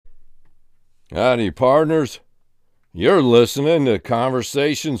Howdy, partners. You're listening to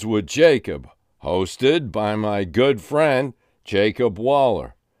Conversations with Jacob, hosted by my good friend, Jacob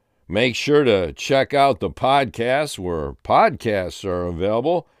Waller. Make sure to check out the podcast where podcasts are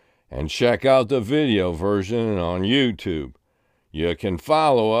available and check out the video version on YouTube. You can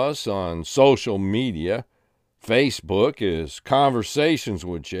follow us on social media. Facebook is Conversations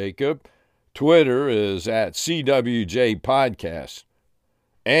with Jacob. Twitter is at CWJ Podcast.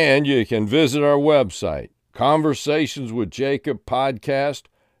 And you can visit our website,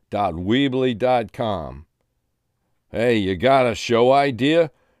 conversationswithjacobpodcast.weebly.com. Hey, you got a show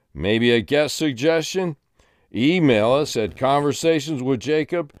idea? Maybe a guest suggestion? Email us at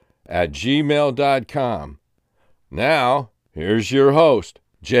conversationswithjacob@gmail.com. Now, here's your host,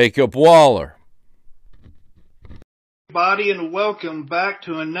 Jacob Waller. Everybody, and welcome back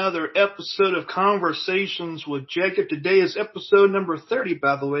to another episode of Conversations with Jacob. Today is episode number 30,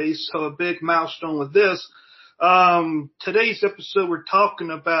 by the way, so a big milestone with this. Today's episode, we're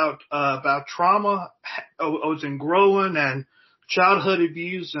talking about trauma, growing and childhood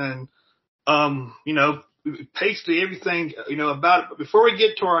abuse and, basically everything, about it. But before we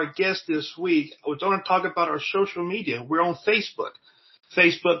get to our guest this week, I was going to talk about our social media. We're on Facebook.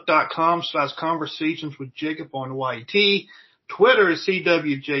 Facebook.com/conversations with Jacob on YT. Twitter is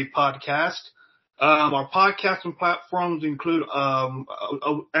CWJ Podcast. Our podcasting platforms include, and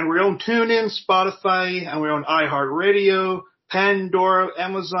we're on TuneIn, Spotify, and we're on iHeartRadio, Pandora,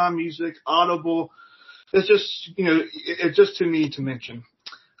 Amazon Music, Audible. It's just too many to mention.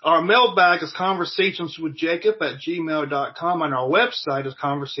 Our mailbag is conversationswithjacob@gmail.com, and our website is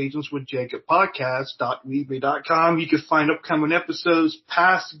conversationswithjacobpodcast.weebly.com. You can find upcoming episodes,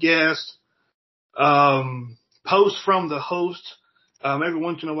 past guests, posts from the host. Every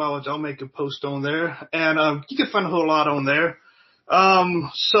once in a while, I'll make a post on there, and you can find a whole lot on there.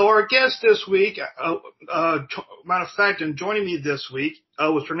 So our guest this week, matter of fact, and joining me this week,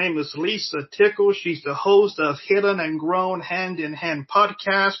 her name is Lisa Tickel. She's the host of Hidden and Grown Hand in Hand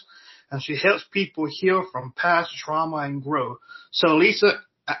podcast, and she helps people heal from past trauma and grow. So Lisa,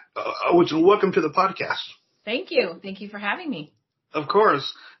 welcome to the podcast. Thank you. Thank you for having me. Of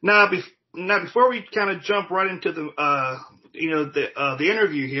course. Now before we kind of jump right into the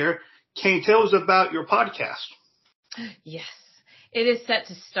interview here, can you tell us about your podcast? Yes. It is set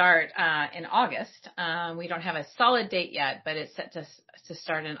to start in August. We don't have a solid date yet, but it's set to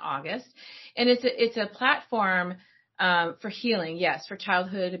start in August. And it's a platform for healing, yes, for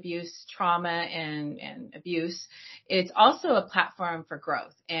childhood abuse, trauma, and abuse. It's also a platform for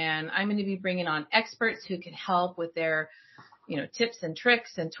growth. And I'm going to be bringing on experts who can help with their tips and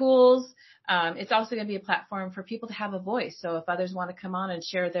tricks and tools. It's also going to be a platform for people to have a voice. So if others want to come on and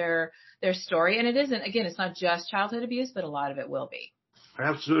share their story, and it's not just childhood abuse, but a lot of it will be.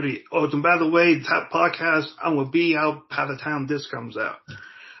 Absolutely. Oh, and by the way, that podcast will be out by the time this comes out.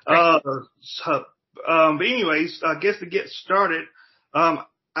 Right. But anyways, I guess to get started,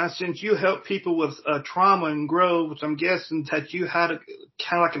 since you help people with trauma and grow, which I'm guessing that you had kind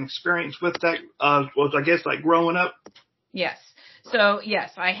of like an experience with that, like growing up. Yes. So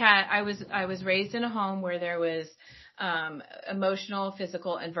yes, I was raised in a home where there was emotional,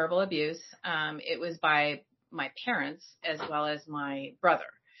 physical, and verbal abuse. It was by my parents as well as my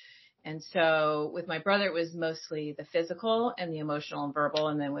brother. And so with my brother, it was mostly the physical and the emotional and verbal.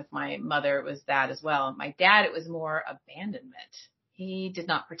 And then with my mother, it was that as well. My dad, it was more abandonment. He did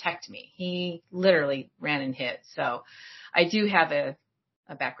not protect me. He literally ran and hid. So I do have a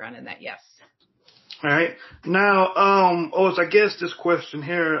background in that. Yes. All right. Now, I guess this question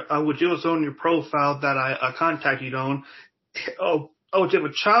here, which was on your profile that I contacted you on. If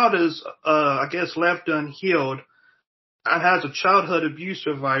a child is, left unhealed and has a childhood abuse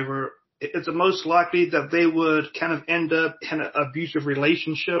survivor, is it most likely that they would kind of end up in an abusive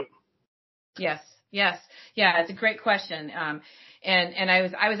relationship? Yes. Yeah, it's a great question. And I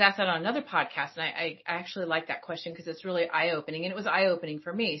was asked that on another podcast, and I actually like that question because it's really eye-opening, and it was eye-opening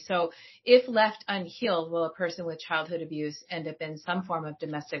for me. So if left unhealed, will a person with childhood abuse end up in some form of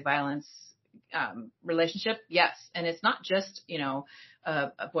domestic violence relationship? Yes. And it's not just,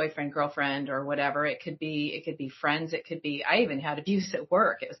 a boyfriend, girlfriend, or whatever. It could be friends. It could be, I even had abuse at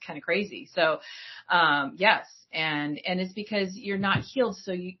work. It was kind of crazy. So, yes. And it's because you're not healed.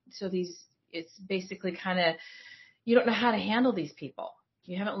 It's basically kind of, you don't know how to handle these people.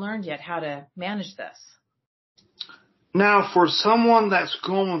 You haven't learned yet how to manage this. Now, for someone that's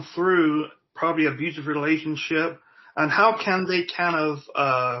going through probably abusive relationship, and how can they kind of,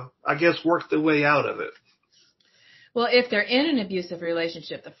 work their way out of it? Well, if they're in an abusive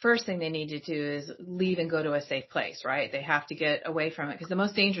relationship, the first thing they need to do is leave and go to a safe place, right? They have to get away from it, because the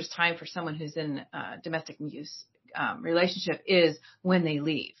most dangerous time for someone who's in a domestic abuse relationship is when they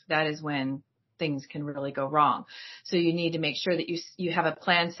leave. That is when things can really go wrong. So you need to make sure that you have a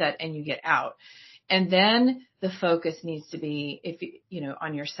plan set and you get out. And then the focus needs to be, if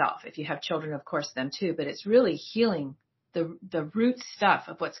on yourself. If you have children, of course, them too, but it's really healing the root stuff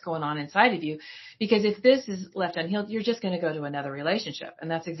of what's going on inside of you. Because if this is left unhealed, you're just going to go to another relationship.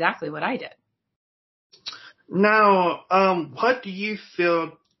 And that's exactly what I did. Now, what do you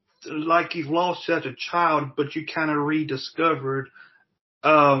feel like you've lost as a child, but you kind of rediscovered,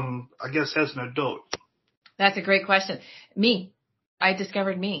 I guess, as an adult? That's a great question. I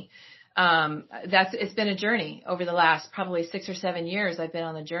discovered me. It's been a journey over the last probably 6 or 7 years. I've been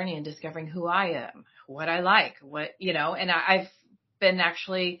on the journey in discovering who I am, what I like, and I've been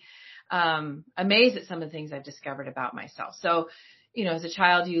actually, amazed at some of the things I've discovered about myself. So, as a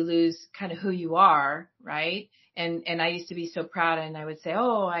child, you lose kind of who you are, right? And I used to be so proud, and I would say,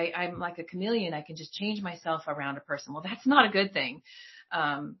 oh, I'm like a chameleon. I can just change myself around a person. Well, that's not a good thing.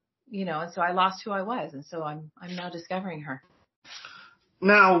 And so I lost who I was. And so I'm now discovering her.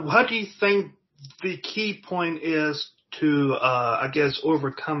 Now, what do you think the key point is to, I guess,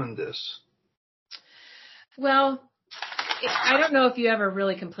 overcoming this? Well, I don't know if you ever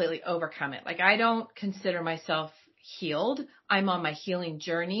really completely overcome it. Like, I don't consider myself healed. I'm on my healing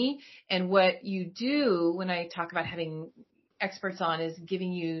journey. And what you do when I talk about having experts on is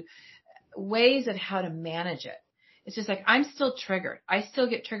giving you ways of how to manage it. It's just like, I'm still triggered. I still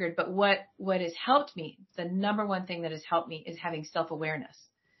get triggered. But what has helped me, the number one thing that has helped me, is having self-awareness.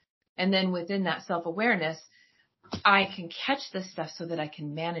 And then within that self-awareness, I can catch this stuff so that I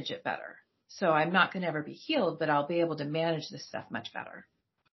can manage it better. So I'm not going to ever be healed, but I'll be able to manage this stuff much better.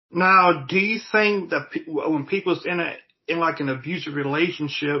 Now, do you think that when people's in like an abusive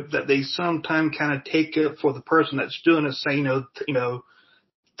relationship, that they sometimes kind of take it for the person that's doing it, say,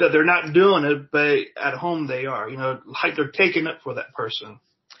 that they're not doing it, but at home they are, like they're taking it for that person?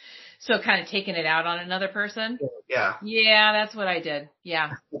 So kind of taking it out on another person? Yeah. Yeah, that's what I did.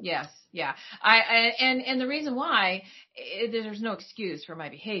 Yeah. Yes. Yeah. And the reason why there's no excuse for my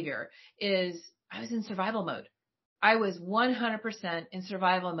behavior is I was in survival mode. I was 100% in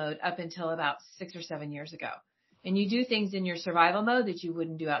survival mode up until about 6 or 7 years ago. And you do things in your survival mode that you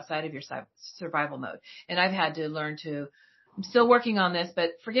wouldn't do outside of your survival mode. And I've had to learn I'm still working on this,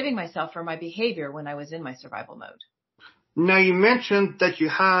 but forgiving myself for my behavior when I was in my survival mode. Now, you mentioned that you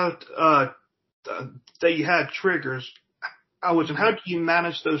had triggers. How do you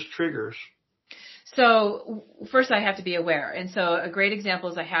manage those triggers? So first I have to be aware. And so a great example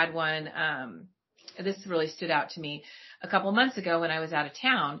is I had one, this really stood out to me a couple months ago when I was out of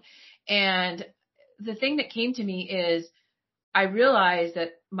town. And the thing that came to me is I realized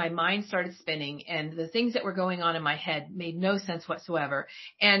that my mind started spinning and the things that were going on in my head made no sense whatsoever.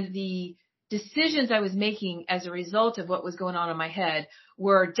 And the decisions I was making as a result of what was going on in my head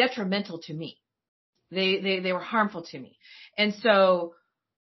were detrimental to me. They were harmful to me. And so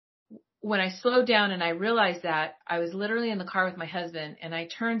when I slowed down and I realized that, I was literally in the car with my husband, and I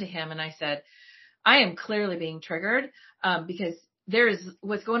turned to him and I said, I am clearly being triggered, because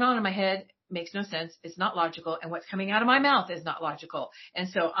what's going on in my head makes no sense. It's not logical. And what's coming out of my mouth is not logical. And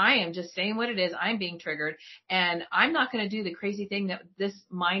so I am just saying what it is. I'm being triggered, and I'm not going to do the crazy thing that this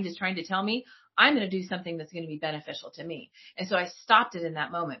mind is trying to tell me. I'm going to do something that's going to be beneficial to me. And so I stopped it in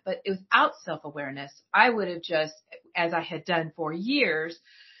that moment. But without self-awareness, I would have just, as I had done for years,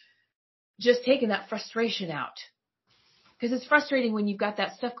 just taken that frustration out. Because it's frustrating when you've got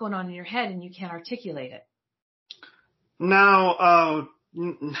that stuff going on in your head and you can't articulate it. Now,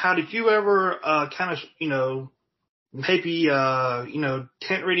 how did you ever kind of, maybe,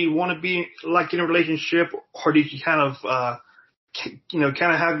 didn't really want to be like in a relationship, or did you kind of,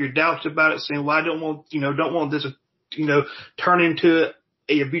 kind of have your doubts about it, saying, well, I don't want this, turn into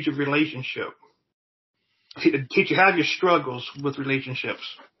a abusive relationship? Did you have your struggles with relationships?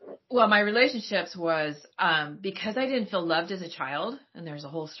 Well, my relationships was, because I didn't feel loved as a child, and there's a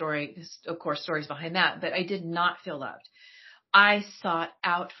whole story, of course, stories behind that, but I did not feel loved. I sought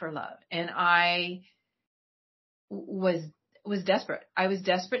out for love, and I was desperate. I was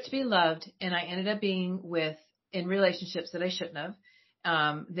desperate to be loved, and I ended up being in relationships that I shouldn't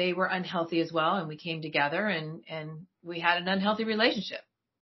have. They were unhealthy as well, and we came together and we had an unhealthy relationship.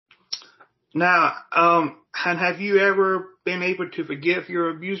 Now, and have you ever been able to forgive your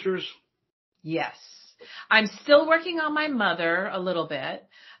abusers? Yes. I'm still working on my mother a little bit.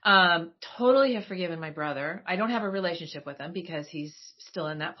 Totally have forgiven my brother. I don't have a relationship with him because he's still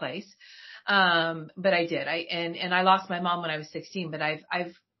in that place. But I did. And I lost my mom when I was 16, but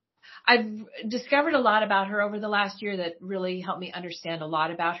I've discovered a lot about her over the last year that really helped me understand a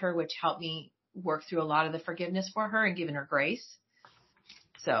lot about her, which helped me work through a lot of the forgiveness for her and giving her grace.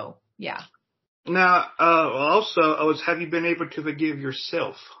 So, yeah. Now, also, have you been able to forgive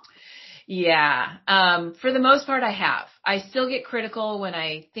yourself? Yeah. For the most part, I have. I still get critical when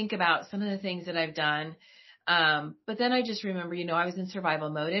I think about some of the things that I've done. But then I just remember, I was in survival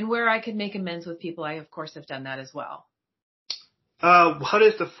mode, and where I could make amends with people, I of course have done that as well. What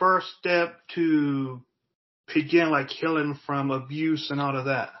is the first step to begin like healing from abuse and all of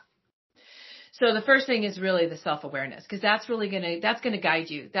that? So the first thing is really the self-awareness, because that's going to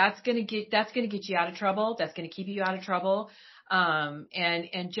guide you. That's going to get you out of trouble. That's going to keep you out of trouble.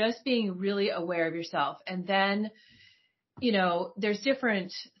 And just being really aware of yourself. And then, there's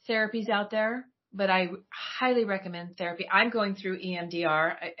different therapies out there, but I highly recommend therapy. I'm going through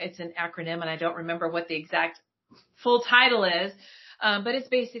EMDR. It's an acronym and I don't remember what the exact full title is. But it's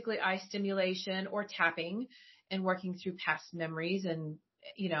basically eye stimulation or tapping and working through past memories. And,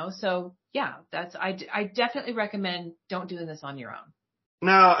 so yeah, I definitely recommend don't doing this on your own.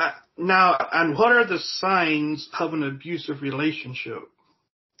 Now, and what are the signs of an abusive relationship?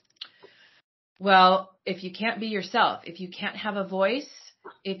 Well, if you can't be yourself, if you can't have a voice,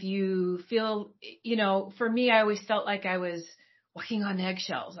 if you feel, for me, I always felt like I was walking on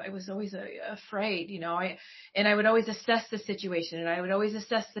eggshells. I was always afraid, and I would always assess the situation and I would always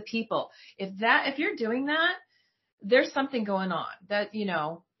assess the people. If you're doing that, there's something going on that,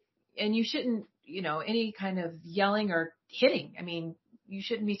 and you shouldn't, any kind of yelling or hitting. I mean, you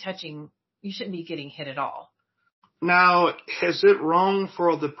shouldn't be getting hit at all. Now, is it wrong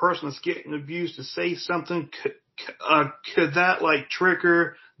for the person that's getting abused to say something? Could that like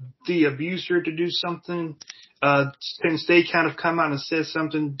trigger the abuser to do something? Since they kind of come out and say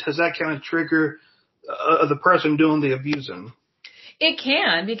something, does that kind of trigger the person doing the abusing? It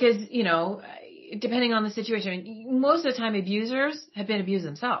can, because, depending on the situation, I mean, most of the time abusers have been abused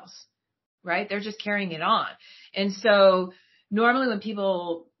themselves, right? They're just carrying it on. And so normally when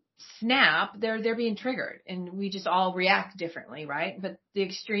people snap, they're being triggered and we just all react differently, right? But the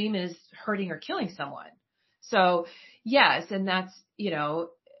extreme is hurting or killing someone. So yes, and that's,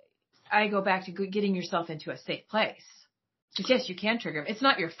 I go back to getting yourself into a safe place. But yes, you can trigger them. It's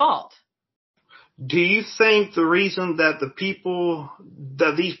not your fault. Do you think the reason that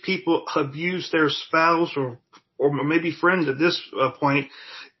these people abuse their spouse or maybe friends at this point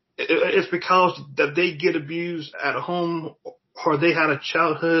is because that they get abused at home or they had a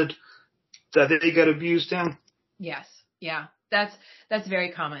childhood that they got abused in? Yes. Yeah. That's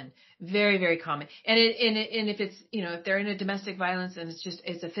very common. Very, very common. And if it's, if they're in a domestic violence and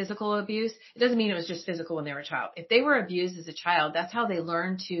it's a physical abuse, it doesn't mean it was just physical when they were a child. If they were abused as a child, that's how they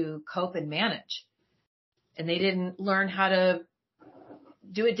learned to cope and manage. And they didn't learn how to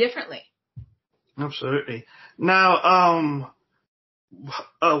do it differently. Absolutely. Now,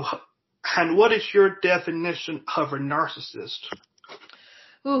 and what is your definition of a narcissist?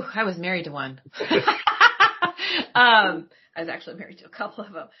 Ooh, I was married to one. I was actually married to a couple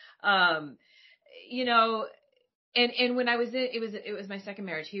of them. And when I was it was my second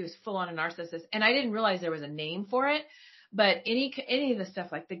marriage. He was full on a narcissist, and I didn't realize there was a name for it. But any of the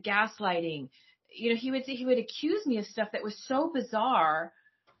stuff like the gaslighting, he would accuse me of stuff that was so bizarre.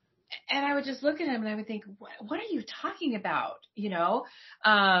 And I would just look at him and I would think, what are you talking about?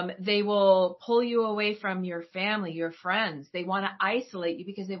 They will pull you away from your family, your friends. They want to isolate you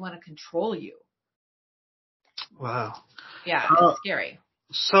because they want to control you. Wow. Yeah, it's scary.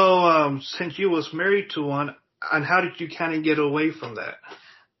 So, since you was married to one, and how did you kind of get away from that?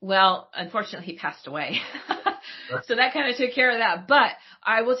 Well, unfortunately, he passed away. So that kind of took care of that. But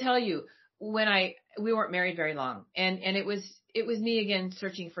I will tell you, we weren't married very long, and it was me again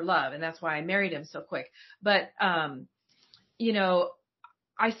searching for love, and that's why I married him so quick. But I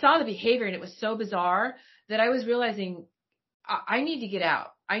saw the behavior and it was so bizarre that I was realizing I need to get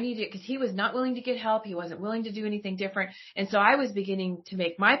out. Because he was not willing to get help. He wasn't willing to do anything different. And so I was beginning to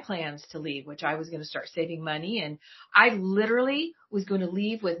make my plans to leave, which I was going to start saving money. And I literally was going to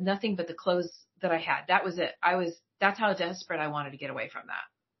leave with nothing but the clothes that I had. That was it. That's how desperate I wanted to get away from that.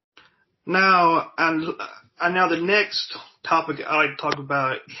 Now, and now the next topic I like to talk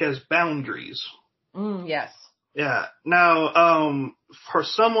about is boundaries. Yes. Yeah. Now, for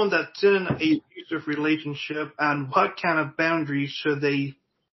someone that's in an abusive relationship, and what kind of boundaries should they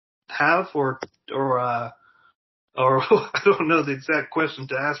have, or I don't know the exact question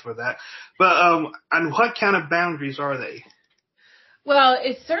to ask for that, but and what kind of boundaries are they? Well,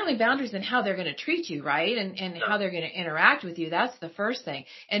 it's certainly boundaries in how they're going to treat you, right? And how they're going to interact with you. That's the first thing.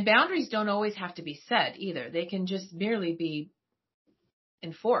 And boundaries don't always have to be said either. They can just merely be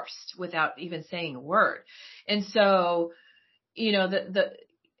enforced without even saying a word. And so,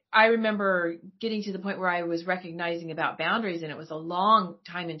 I remember getting to the point where I was recognizing about boundaries, and it was a long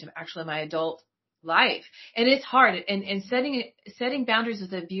time into actually my adult life. And it's hard. And setting boundaries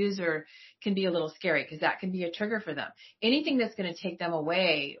with the abuser can be a little scary because that can be a trigger for them. Anything that's going to take them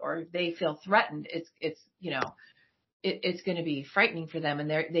away or they feel threatened, it's going to be frightening for them, and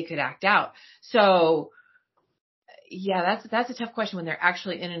they could act out. So yeah, that's a tough question when they're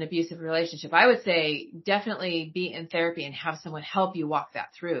actually in an abusive relationship. I would say definitely be in therapy and have someone help you walk that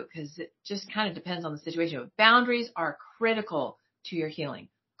through, because it just kind of depends on the situation. But boundaries are critical to your healing.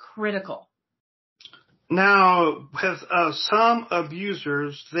 Critical. Now, with some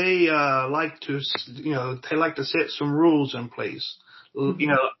abusers, they like to set some rules in place. Mm-hmm.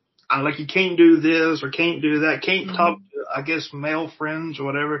 Like you can't do this or can't do that, can't Mm-hmm. talk to, I guess, male friends or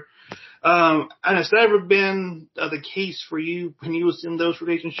whatever. And has that ever been the case for you when you was in those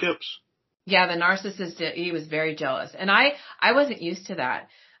relationships? Yeah, the narcissist, he was very jealous. And I wasn't used to that.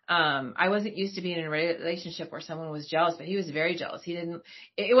 I wasn't used to being in a relationship where someone was jealous, but he was very jealous.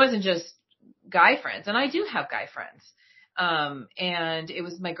 It wasn't just guy friends. And I do have guy friends. And it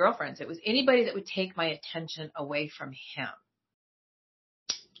was my girlfriends. It was anybody that would take my attention away from him.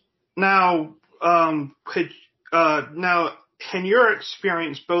 Now, now, in your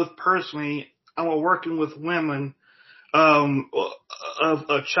experience, both personally and while working with women, of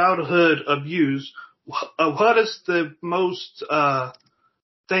childhood abuse, what is the most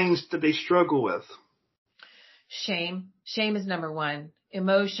things that they struggle with? Shame. Shame is number one.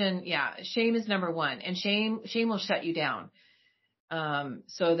 Emotion. Yeah. Shame is number one. And shame will shut you down.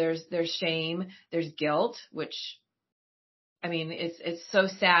 So there's shame, there's guilt, which, I mean, it's so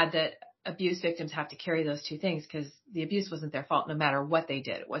sad that abuse victims have to carry those two things because the abuse wasn't their fault. No matter what they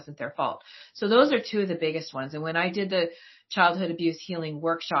did, it wasn't their fault. So those are two of the biggest ones. And when I did the childhood abuse healing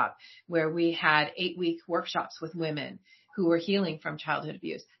workshop, where we had 8-week workshops with women who were healing from childhood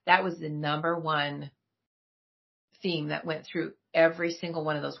abuse, that was the number one theme that went through every single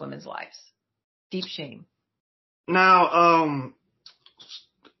one of those women's lives. Deep shame. Now,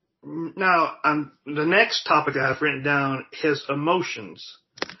 the next topic I have written down is emotions.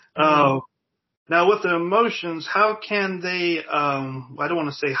 Mm-hmm. Now, with the emotions, how can they, I don't want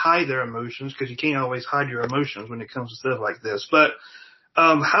to say hide their emotions, because you can't always hide your emotions when it comes to stuff like this, but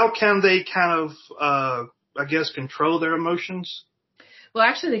how can they kind of, I guess, control their emotions? Well,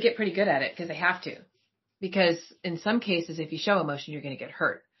 actually, they get pretty good at it because they have to. Because in some cases, if you show emotion, you're going to get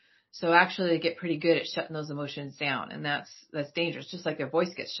hurt. So actually, they get pretty good at shutting those emotions down, and that's dangerous. Just like their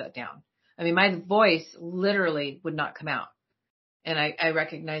voice gets shut down. I mean, my voice literally would not come out, and I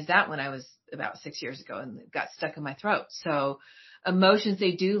recognized that when I was about 6 years ago, and it got stuck in my throat. So emotions,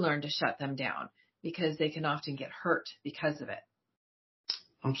 they do learn to shut them down because they can often get hurt because of it.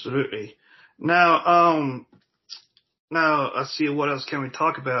 Absolutely. Now, let's see, what else can we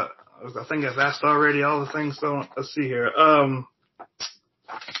talk about? I think I've asked already all the things. So let's see here.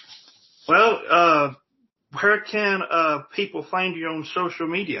 Where can people find you on social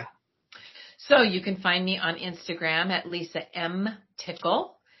media? So you can find me on Instagram at Lisa M.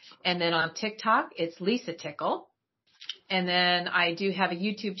 Tickel. And then on TikTok, it's Lisa Tickel. And then I do have a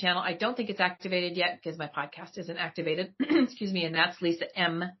YouTube channel. I don't think it's activated yet because my podcast isn't activated. Excuse me. And that's Lisa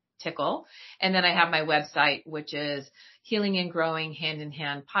M. Tickel. And then I have my website, which is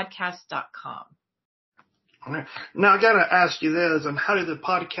healingandgrowinghandinhandpodcast.com. Now, I got to ask you this, and how did the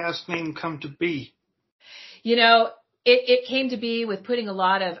podcast name come to be? It came to be with putting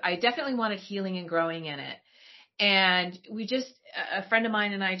I definitely wanted healing and growing in it. And a friend of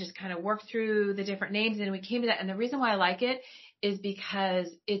mine and I just kind of worked through the different names, and we came to that. And the reason why I like it is because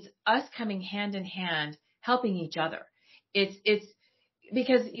it's us coming hand in hand, helping each other. It's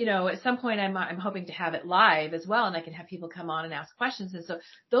because, at some point I'm hoping to have it live as well, and I can have people come on and ask questions. And so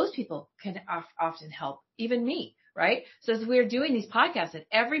those people can often help even me, right? So as we're doing these podcasts, and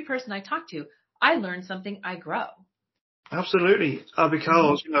every person I talk to, I learn something, I grow. Absolutely.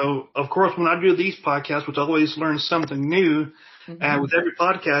 Because, of course, when I do these podcasts, which I always learn something new, and with every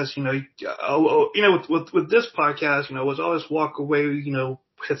podcast, with this podcast, was always walk away,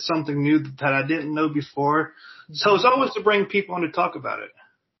 with something new that I didn't know before. Mm-hmm. So it's always to bring people on to talk about it.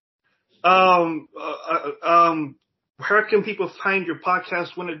 Where can people find your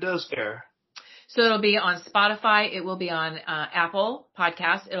podcast when it does air? So it'll be on Spotify. It will be on Apple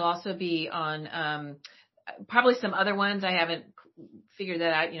Podcasts. It'll also be on probably some other ones I haven't figured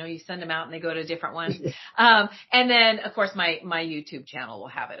that out. You send them out and they go to different ones. And then of course my YouTube channel will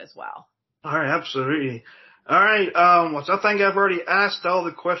have it as well. All right. Absolutely. All right. So I think I've already asked all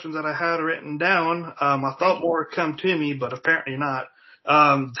the questions that I had written down. I thought more would come to me, but apparently not.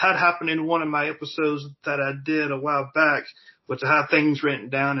 That happened in one of my episodes that I did a while back, which I had things written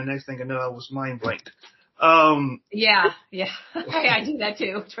down, and next thing I know, I was mind blanked. Yeah. I do that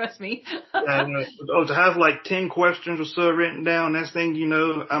too. Trust me. To have like 10 questions or so written down, next thing you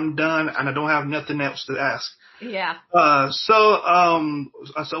know, I'm done and I don't have nothing else to ask. Yeah. So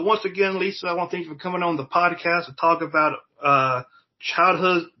once again, Lisa, I want to thank you for coming on the podcast to talk about,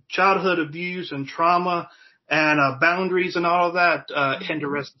 childhood abuse and trauma and, boundaries and all of that,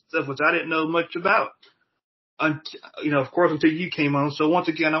 interesting stuff, which I didn't know much about. Of course, until you came on. So once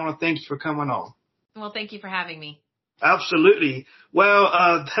again, I want to thank you for coming on. Well, thank you for having me. Absolutely.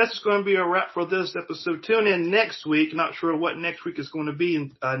 Well, that's going to be a wrap for this episode. Tune in next week. Not sure what next week is going to be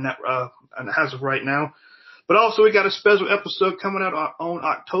as of right now. But also, we got a special episode coming out on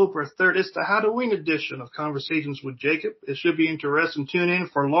October 3rd. It's the Halloween edition of Conversations with Jacob. It should be interesting. Tune in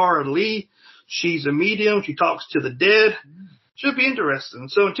for Laura Lee. She's a medium. She talks to the dead. Should be interesting.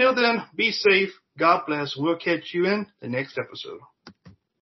 So until then, be safe. God bless. We'll catch you in the next episode.